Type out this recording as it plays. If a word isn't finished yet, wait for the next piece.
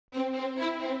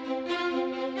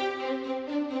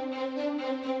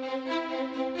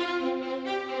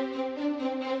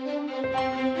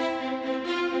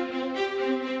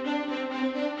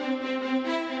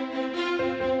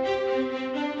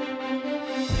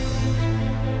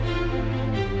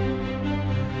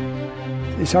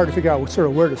It's hard to figure out sort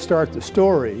of where to start the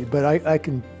story, but I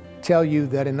can tell you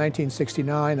that in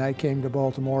 1969 I came to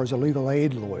Baltimore as a legal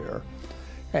aid lawyer,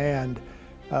 and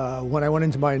when I went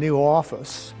into my new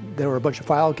office, there were a bunch of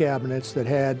file cabinets that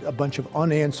had a bunch of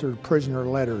unanswered prisoner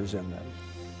letters in them,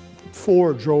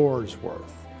 4 drawers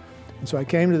worth. And so I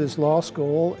came to this law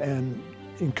school and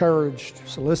encouraged,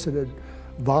 solicited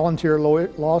volunteer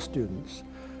law students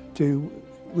to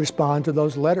respond to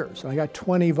those letters. And I got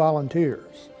 20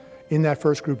 volunteers in that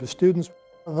first group of students.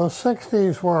 The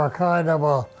 60s were a kind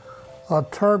of a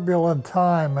turbulent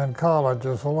time in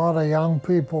colleges. A lot of young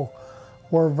people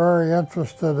were very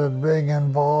interested in being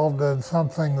involved in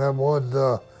something that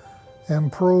would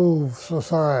improve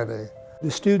society. The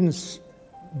students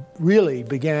really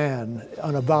began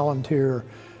on a volunteer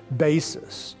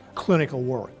basis, clinical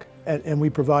work, and we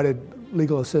provided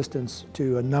legal assistance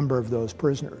to a number of those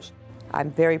prisoners.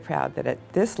 I'm very proud that at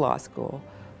this law school,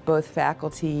 both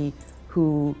faculty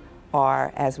who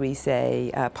are, as we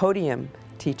say, podium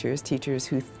teachers, teachers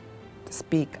who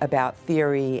speak about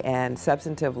theory and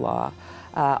substantive law,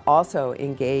 also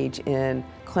engage in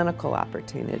clinical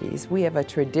opportunities. We have a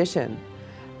tradition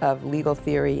of legal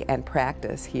theory and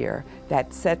practice here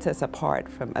that sets us apart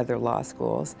from other law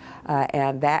schools,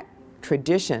 and that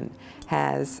tradition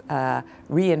has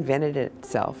reinvented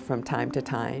itself from time to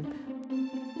time.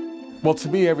 Well, to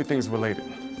me, everything's related.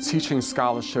 Teaching,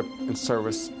 scholarship, and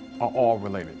service are all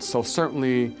related. So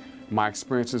certainly my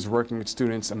experiences working with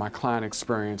students and my client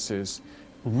experiences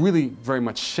really very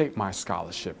much shape my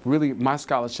scholarship. Really, my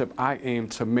scholarship, I aim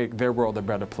to make their world a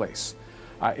better place.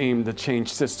 I aim to change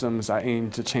systems, I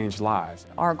aim to change lives.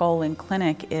 Our goal in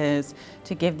clinic is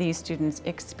to give these students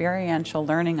experiential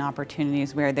learning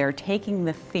opportunities where they're taking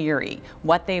the theory,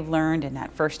 what they've learned in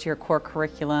that first-year core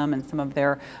curriculum and some of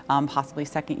their possibly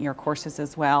second-year courses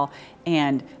as well,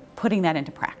 and putting that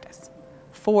into practice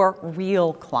for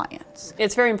real clients.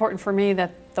 It's very important for me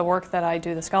that the work that I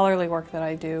do, the scholarly work that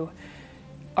I do,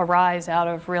 arise out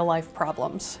of real-life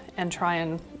problems and try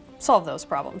and solve those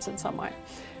problems in some way.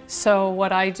 So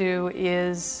what I do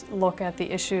is look at the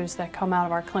issues that come out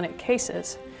of our clinic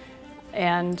cases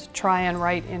and try and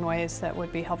write in ways that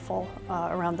would be helpful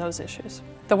around those issues.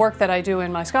 The work that I do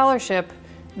in my scholarship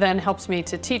then helps me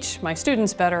to teach my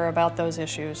students better about those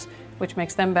issues, which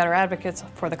makes them better advocates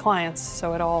for the clients,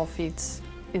 so it all feeds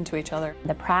into each other.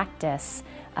 The practice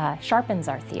sharpens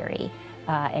our theory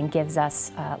and gives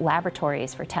us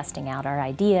laboratories for testing out our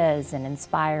ideas and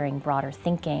inspiring broader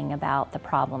thinking about the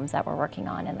problems that we're working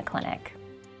on in the clinic.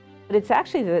 But it's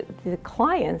actually the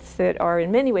clients that are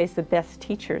in many ways the best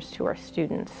teachers to our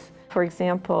students. For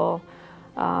example,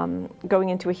 going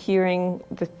into a hearing,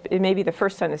 it may be the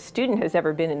first time a student has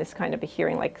ever been in this kind of a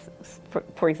hearing, like,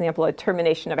 for example, a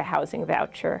termination of a housing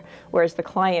voucher, whereas the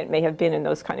client may have been in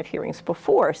those kind of hearings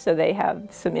before, so they have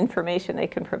some information they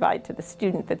can provide to the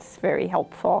student that's very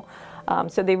helpful.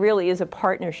 So there really is a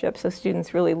partnership, so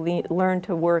students really learn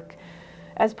to work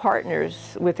as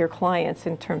partners with their clients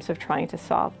in terms of trying to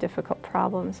solve difficult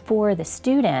problems. For the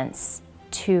students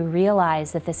to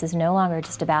realize that this is no longer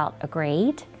just about a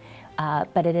grade,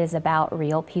 but it is about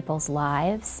real people's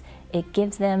lives. It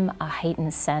gives them a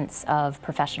heightened sense of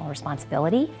professional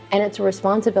responsibility. And it's a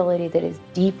responsibility that is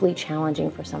deeply challenging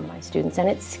for some of my students, and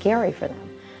it's scary for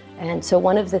them. And so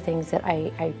one of the things that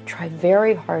I try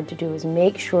very hard to do is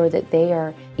make sure that they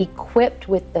are equipped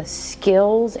with the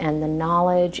skills and the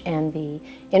knowledge and the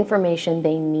information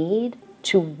they need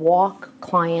to walk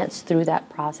clients through that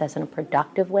process in a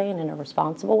productive way and in a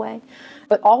responsible way,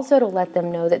 but also to let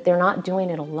them know that they're not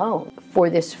doing it alone. For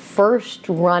this first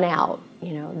run out,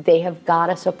 you know, they have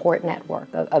got a support network,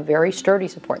 a very sturdy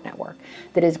support network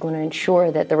that is going to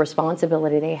ensure that the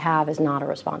responsibility they have is not a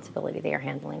responsibility they are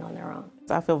handling on their own.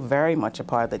 I feel very much a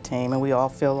part of the team, and we all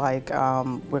feel like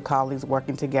we're colleagues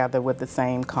working together with the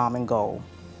same common goal,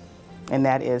 and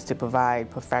that is to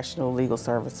provide professional legal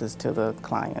services to the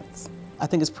clients. I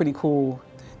think it's pretty cool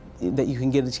that you can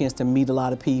get a chance to meet a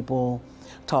lot of people,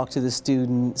 talk to the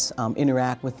students,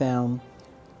 interact with them.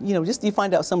 You know, just you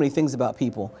find out so many things about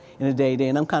people in a day-to-day,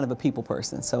 and I'm kind of a people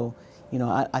person, so, you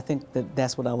know, I think that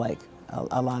that's what I like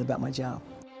a lot about my job.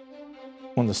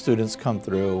 When the students come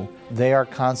through, they are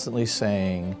constantly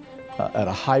saying, at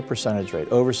a high percentage rate,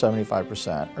 over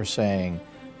 75%, are saying,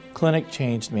 clinic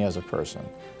changed me as a person.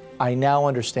 I now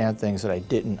understand things that I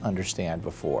didn't understand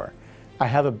before. I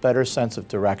have a better sense of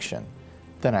direction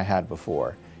than I had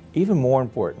before. Even more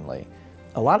importantly,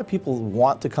 a lot of people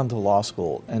want to come to law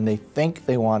school and they think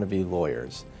they want to be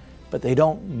lawyers, but they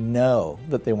don't know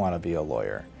that they want to be a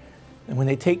lawyer. And when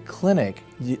they take clinic,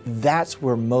 that's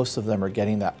where most of them are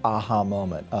getting that aha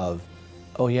moment of,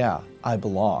 oh yeah, I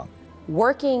belong.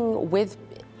 Working with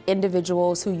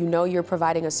individuals who you know you're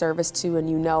providing a service to, and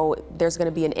you know there's going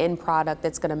to be an end product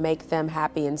that's going to make them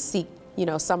happy and seek, you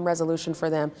know, some resolution for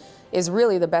them, is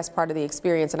really the best part of the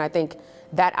experience. And I think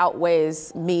that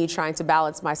outweighs me trying to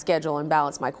balance my schedule and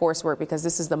balance my coursework, because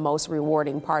this is the most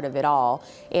rewarding part of it all.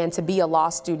 And to be a law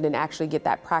student and actually get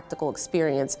that practical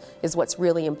experience is what's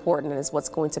really important, and is what's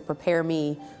going to prepare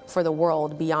me for the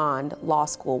world beyond law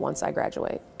school once I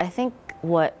graduate. I think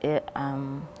what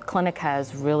Clinic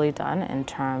has really done in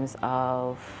terms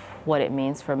of what it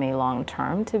means for me long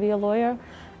term to be a lawyer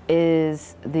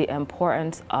is the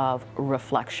importance of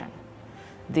reflection.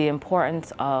 The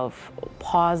importance of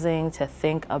pausing to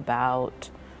think about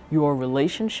your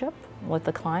relationship with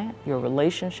the client, your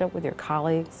relationship with your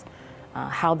colleagues,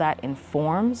 how that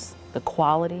informs the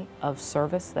quality of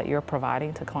service that you're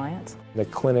providing to clients. The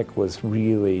clinic was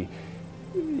really,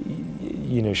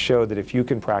 you know, showed that if you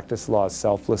can practice law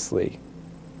selflessly,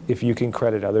 if you can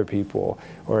credit other people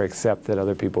or accept that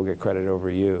other people get credit over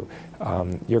you,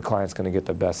 your client's going to get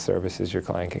the best services your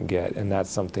client can get. And that's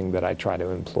something that I try to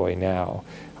employ now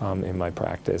in my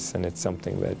practice, and it's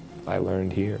something that I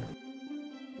learned here.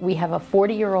 We have a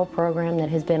 40-year-old program that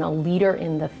has been a leader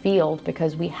in the field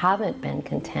because we haven't been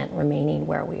content remaining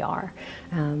where we are.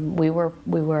 We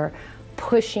were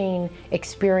pushing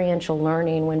experiential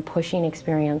learning when pushing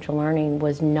experiential learning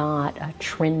was not a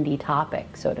trendy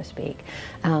topic, so to speak.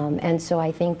 And so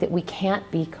I think that we can't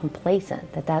be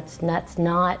complacent, that's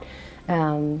not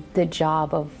the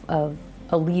job of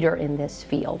a leader in this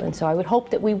field. And so I would hope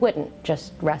that we wouldn't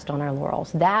just rest on our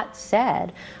laurels. That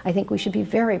said, I think we should be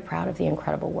very proud of the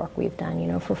incredible work we've done. You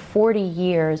know, for 40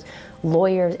 years,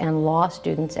 lawyers and law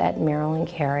students at Maryland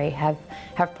Carey have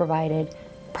provided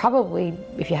probably,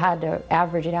 if you had to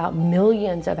average it out,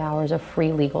 millions of hours of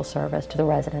free legal service to the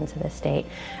residents of the state.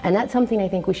 And that's something I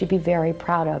think we should be very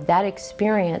proud of. That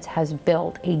experience has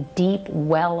built a deep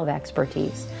well of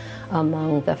expertise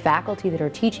among the faculty that are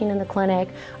teaching in the clinic,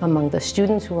 among the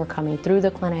students who are coming through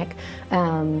the clinic.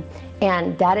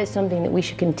 And that is something that we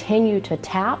should continue to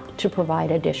tap to provide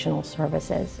additional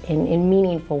services in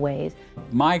meaningful ways.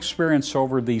 My experience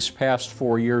over these past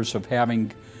 4 years of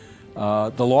having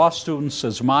the law students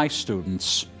as my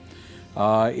students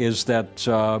is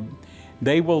that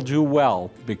they will do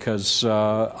well, because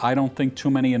I don't think too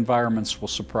many environments will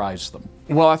surprise them.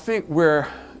 Well, I think we're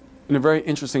in a very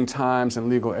interesting times in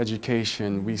legal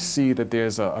education. We see that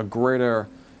there's a greater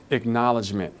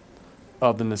acknowledgement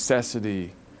of the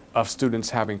necessity of students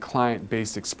having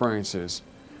client-based experiences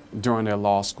during their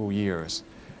law school years.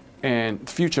 And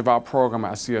the future of our program,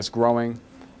 I see us growing.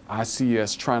 I see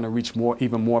us trying to reach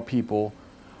even more people,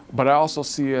 but I also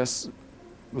see us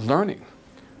learning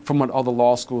from what other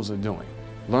law schools are doing,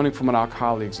 learning from what our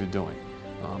colleagues are doing,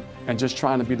 and just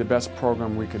trying to be the best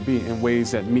program we could be in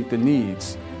ways that meet the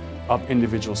needs of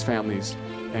individuals, families,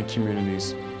 and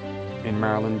communities in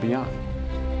Maryland and beyond.